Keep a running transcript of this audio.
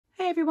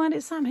everyone,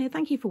 it's Sam here.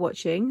 Thank you for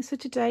watching. So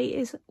today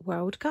is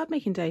World Card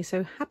Making Day.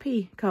 So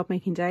happy Card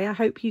Making Day. I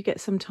hope you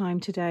get some time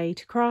today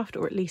to craft,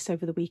 or at least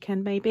over the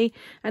weekend maybe.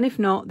 And if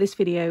not, this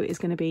video is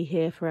going to be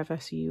here forever,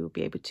 so you will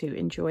be able to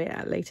enjoy it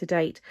at a later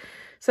date.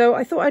 So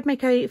I thought I'd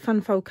make a fun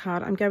fold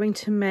card. I'm going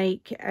to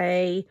make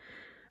a,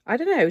 I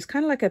don't know, it's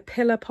kind of like a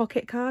pillar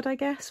pocket card, I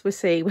guess. We'll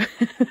see.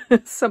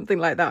 Something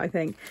like that, I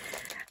think.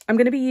 I'm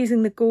going to be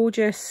using the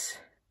gorgeous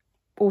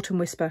Autumn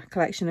Whisper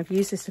collection. I've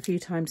used this a few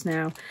times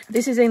now.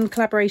 This is in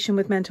collaboration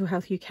with Mental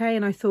Health UK,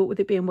 and I thought with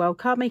it being World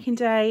Card Making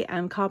Day,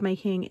 and card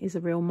making is a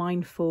real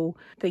mindful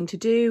thing to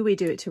do. We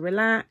do it to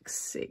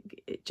relax.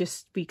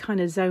 We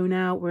kind of zone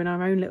out. We're in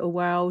our own little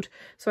world.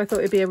 So I thought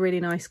it'd be a really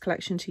nice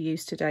collection to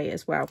use today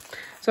as well.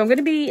 So I'm going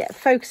to be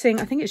focusing,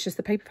 I think it's just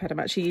the paper pad I'm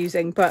actually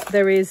using, but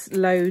there is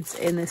loads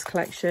in this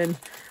collection.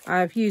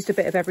 I've used a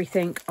bit of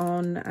everything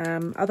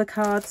on other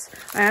cards.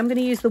 I am going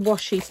to use the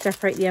washi to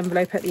decorate the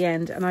envelope at the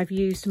end, and I've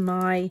used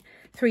my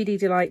 3D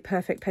Delight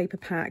Perfect Paper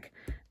Pack,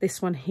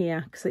 this one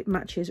here, because it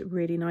matches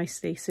really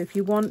nicely. So if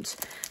you want,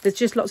 there's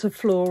just lots of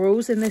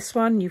florals in this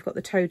one. You've got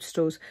the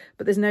toadstools,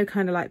 but there's no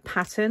kind of like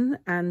pattern,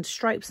 and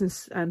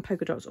stripes and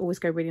polka dots always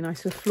go really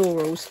nice with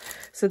florals.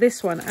 So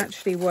this one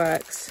actually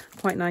works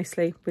quite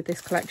nicely with this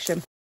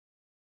collection.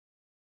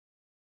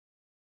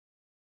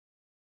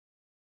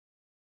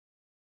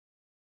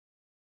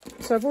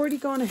 So I've already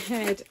gone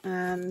ahead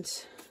and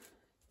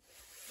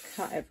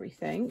cut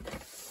everything.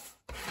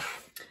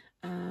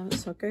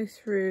 So I'll go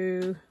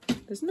through.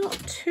 There's not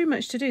too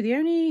much to do.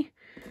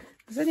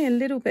 There's only a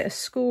little bit of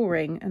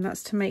scoring, and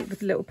that's to make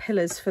the little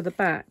pillars for the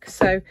back.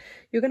 So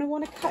you're going to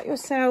want to cut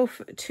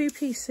yourself 2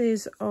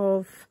 pieces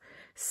of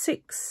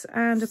 6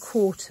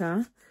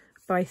 1/4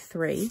 by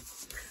 3.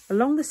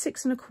 Along the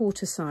 6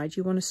 1/4 side,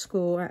 you want to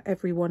score at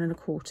every 1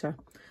 1/4.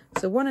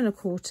 So 1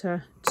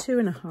 1/4, 2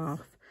 1/2,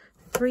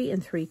 3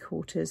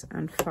 3/4,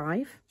 and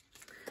 5.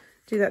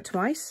 Do that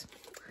twice.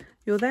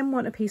 You'll then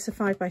want a piece of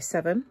 5 by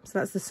 7, so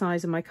that's the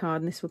size of my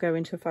card, and this will go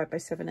into a 5 by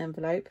 7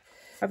 envelope.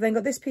 I've then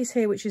got this piece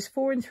here, which is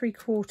 4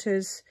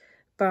 3/4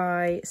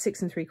 by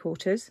 6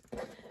 3/4,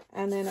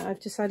 and then I've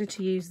decided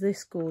to use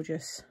this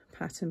gorgeous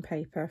pattern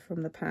paper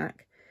from the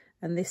pack,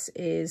 and this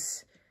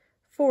is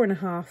 4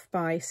 1/2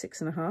 by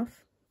 6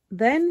 1/2.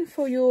 Then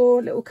for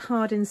your little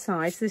card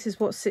inside, so this is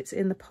what sits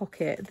in the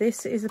pocket.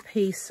 This is a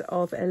piece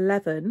of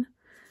 11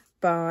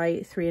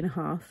 by 3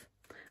 1/2.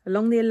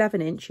 Along the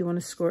 11 inch, you want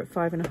to score at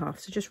 5 1/2.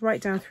 So just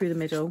right down through the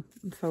middle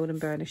and fold and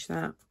burnish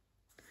that.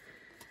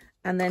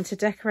 And then to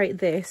decorate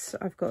this,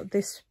 I've got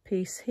this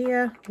piece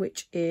here,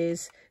 which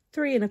is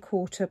 3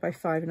 1/4 by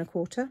 5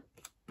 1/4.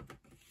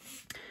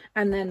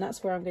 And then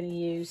that's where I'm going to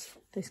use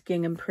this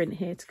gingham print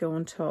here to go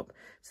on top.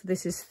 So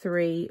this is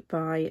 3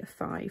 by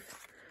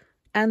 5.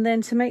 And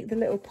then to make the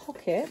little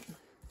pocket,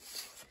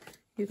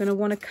 you're going to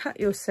want to cut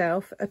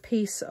yourself a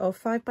piece of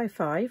 5 by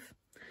 5.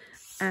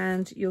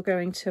 And you're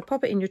going to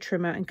pop it in your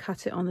trimmer and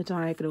cut it on the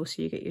diagonal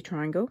so you get your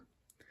triangle.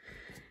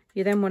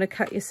 You then want to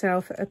cut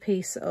yourself a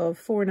piece of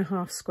 4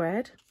 1/2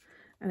 squared,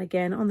 and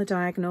again on the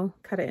diagonal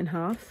cut it in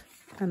half,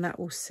 and that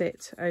will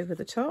sit over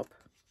the top.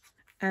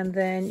 And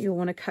then you'll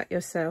want to cut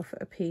yourself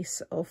a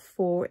piece of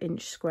 4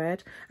 inch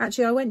squared.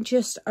 Actually, I went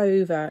just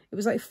over, it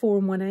was like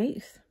 4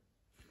 1/8,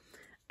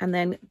 and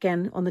then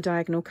again on the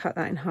diagonal cut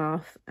that in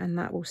half, and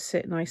that will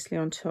sit nicely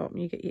on top,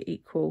 and you get your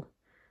equal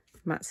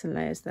mats and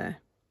layers there.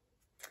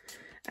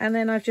 And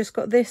then I've just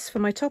got this for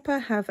my topper,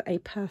 Have a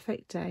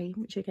Perfect Day,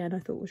 which again I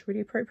thought was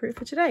really appropriate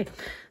for today.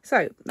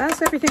 So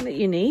that's everything that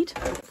you need.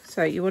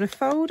 So you want to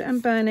fold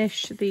and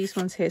burnish these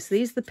ones here. So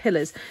these are the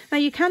pillars. Now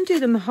you can do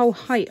them the whole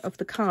height of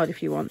the card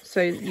if you want.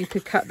 So you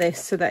could cut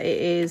this so that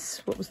it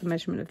is, what was the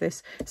measurement of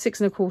this? 6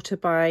 1/4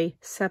 by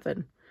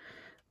 7.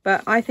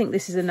 But I think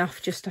this is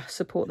enough just to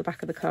support the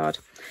back of the card.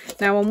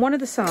 Now on one of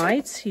the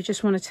sides, you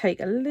just want to take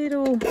a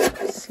little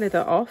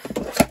slither off,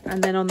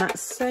 and then on that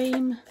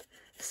same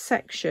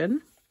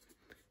section,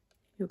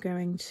 you're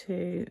going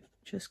to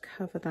just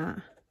cover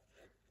that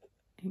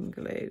in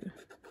glue.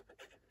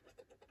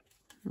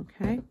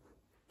 Okay,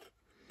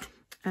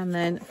 and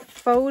then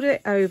fold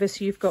it over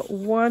so you've got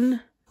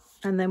one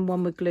and then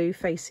one with glue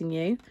facing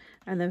you,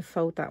 and then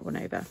fold that one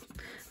over.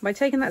 By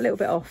taking that little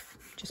bit off,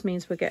 just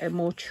means we're getting a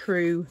more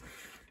true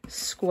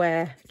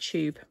square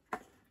tube,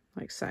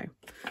 like so.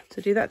 So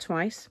do that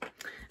twice,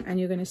 and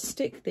you're going to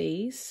stick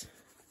these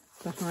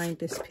behind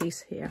this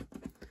piece here.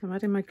 I'm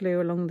adding my glue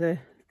along the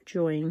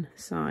join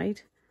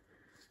side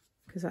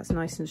because that's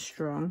nice and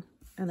strong,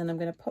 and then I'm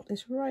going to pop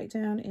this right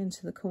down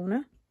into the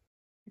corner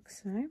like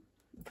so,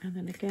 and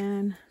then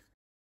again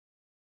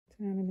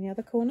down in the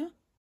other corner.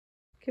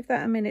 Give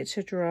that a minute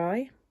to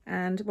dry,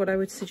 and what I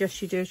would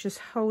suggest you do is just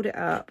hold it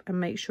up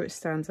and make sure it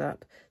stands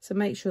up, so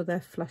make sure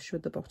they're flush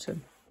with the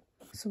bottom.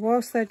 So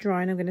whilst they're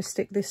drying, I'm going to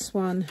stick this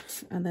one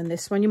and then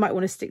this one. You might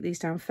want to stick these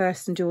down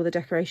first and do all the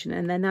decoration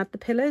and then add the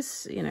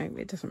pillars. You know,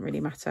 it doesn't really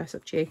matter, it's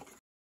up to you.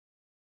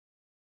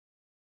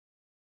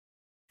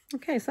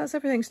 Okay, so that's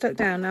everything stuck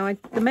down. Now,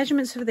 the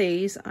measurements for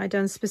these I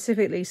done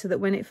specifically so that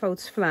when it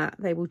folds flat,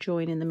 they will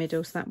join in the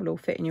middle, so that will all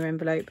fit in your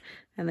envelope.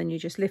 And then you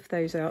just lift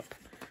those up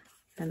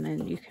and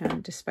then you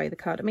can display the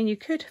card. I mean, you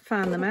could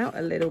fan them out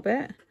a little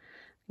bit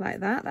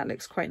like that. That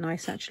looks quite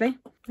nice actually.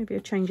 Maybe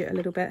I'll change it a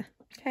little bit.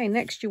 Okay,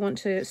 next you want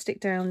to stick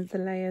down the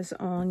layers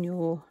on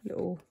your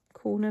little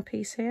corner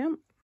piece here.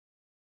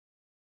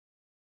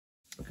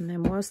 And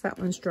then whilst that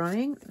one's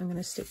drying, I'm going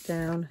to stick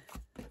down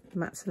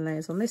mats and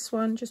layers on this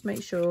one. Just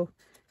make sure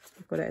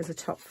you've got it as a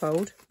top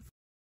fold.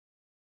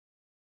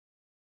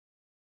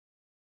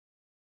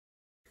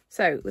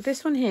 So with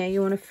this one here,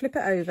 you want to flip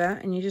it over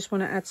and you just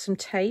want to add some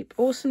tape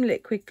or some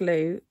liquid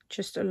glue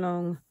just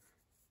along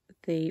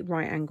the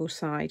right angle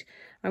side.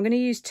 I'm going to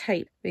use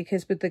tape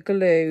because with the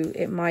glue,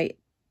 it might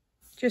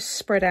just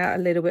spread out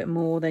a little bit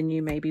more than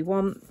you maybe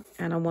want.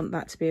 And I want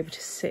that to be able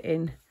to sit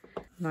in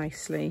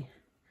nicely.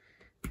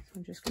 So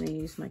I'm just going to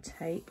use my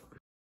tape.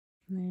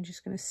 And then I'm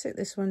just going to sit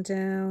this one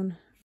down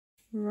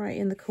right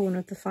in the corner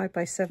of the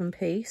 5x7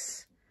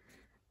 piece.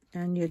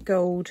 And your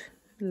gold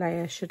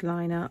layer should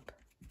line up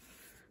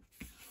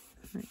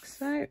like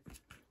so.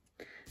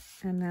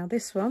 And now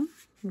this one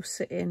will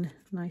sit in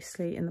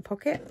nicely in the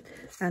pocket.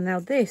 And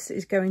now this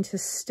is going to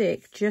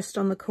stick just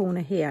on the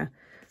corner here,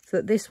 so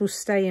that this will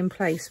stay in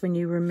place when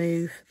you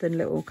remove the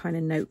little kind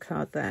of note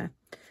card there.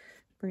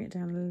 Bring it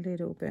down a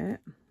little bit,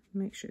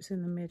 make sure it's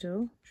in the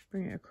middle, just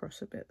bring it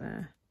across a bit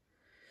there.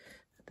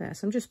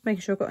 So I'm just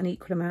making sure I've got an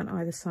equal amount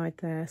either side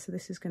there. So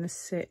this is going to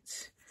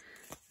sit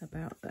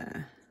about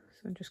there.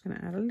 So I'm just going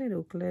to add a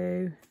little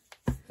glue,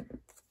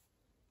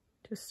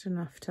 just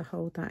enough to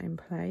hold that in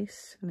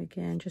place. And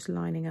again, just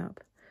lining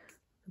up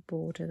the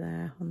border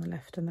there on the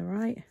left and the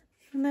right.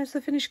 And there's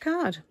the finished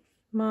card.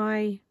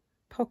 My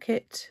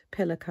pocket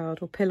pillar card,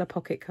 or pillar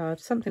pocket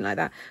card, something like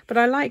that. But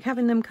I like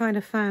having them kind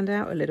of fanned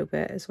out a little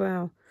bit as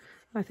well.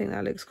 I think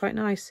that looks quite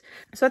nice.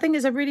 So I think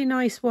it's a really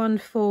nice one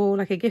for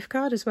like a gift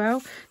card as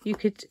well. You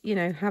could, you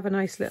know, have a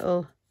nice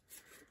little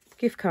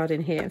gift card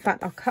in here. In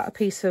fact, I'll cut a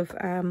piece of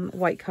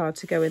white card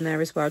to go in there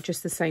as well,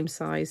 just the same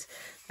size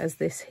as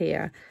this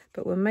here.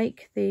 But we'll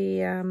make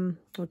the,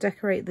 we'll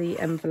decorate the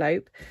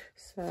envelope.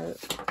 So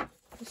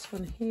this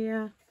one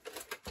here.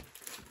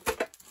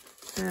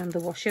 And the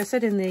washi. I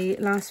said in the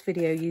last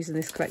video using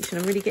this collection,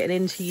 I'm really getting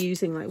into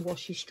using like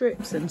washi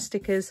strips and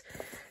stickers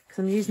because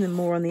I'm using them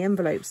more on the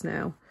envelopes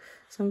now.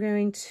 So I'm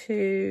going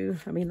to,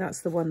 I mean,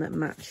 that's the one that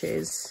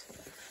matches.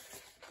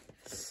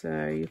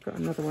 So you've got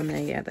another one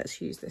there. Yeah,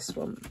 let's use this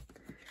one.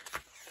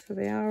 So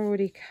they are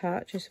already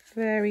cut. Just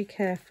very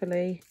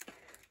carefully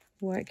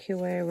work your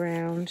way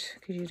around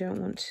because you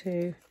don't want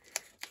to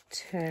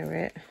tear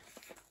it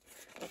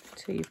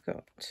until you've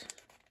got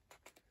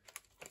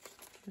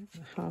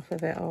half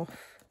of it off.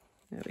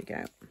 There we go.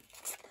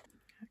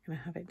 I'm going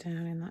to have it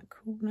down in that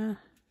corner.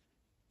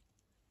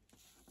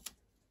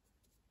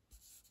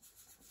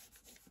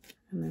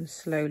 And then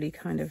slowly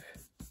kind of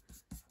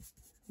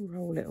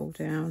roll it all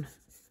down.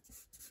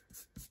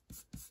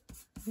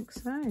 Like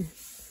so.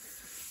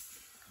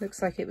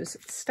 Looks like it was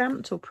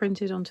stamped or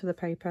printed onto the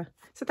paper.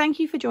 So thank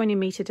you for joining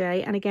me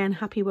today. And again,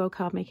 happy World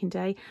Card Making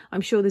Day. I'm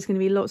sure there's going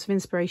to be lots of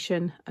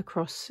inspiration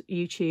across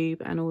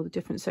YouTube and all the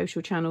different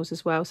social channels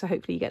as well. So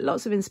hopefully you get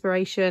lots of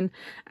inspiration.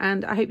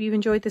 And I hope you've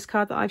enjoyed this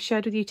card that I've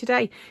shared with you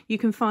today. You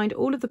can find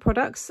all of the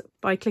products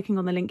by clicking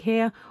on the link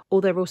here,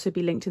 or they'll also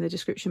be linked in the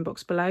description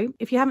box below.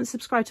 If you haven't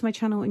subscribed to my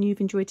channel and you've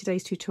enjoyed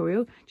today's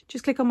tutorial,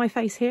 just click on my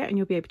face here and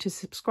you'll be able to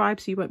subscribe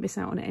so you won't miss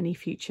out on any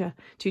future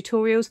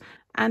tutorials.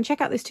 And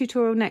check out this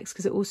tutorial next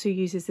because it also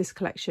uses this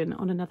collection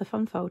on another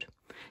fun fold.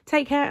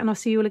 Take care and I'll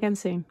see you all again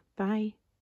soon. Bye.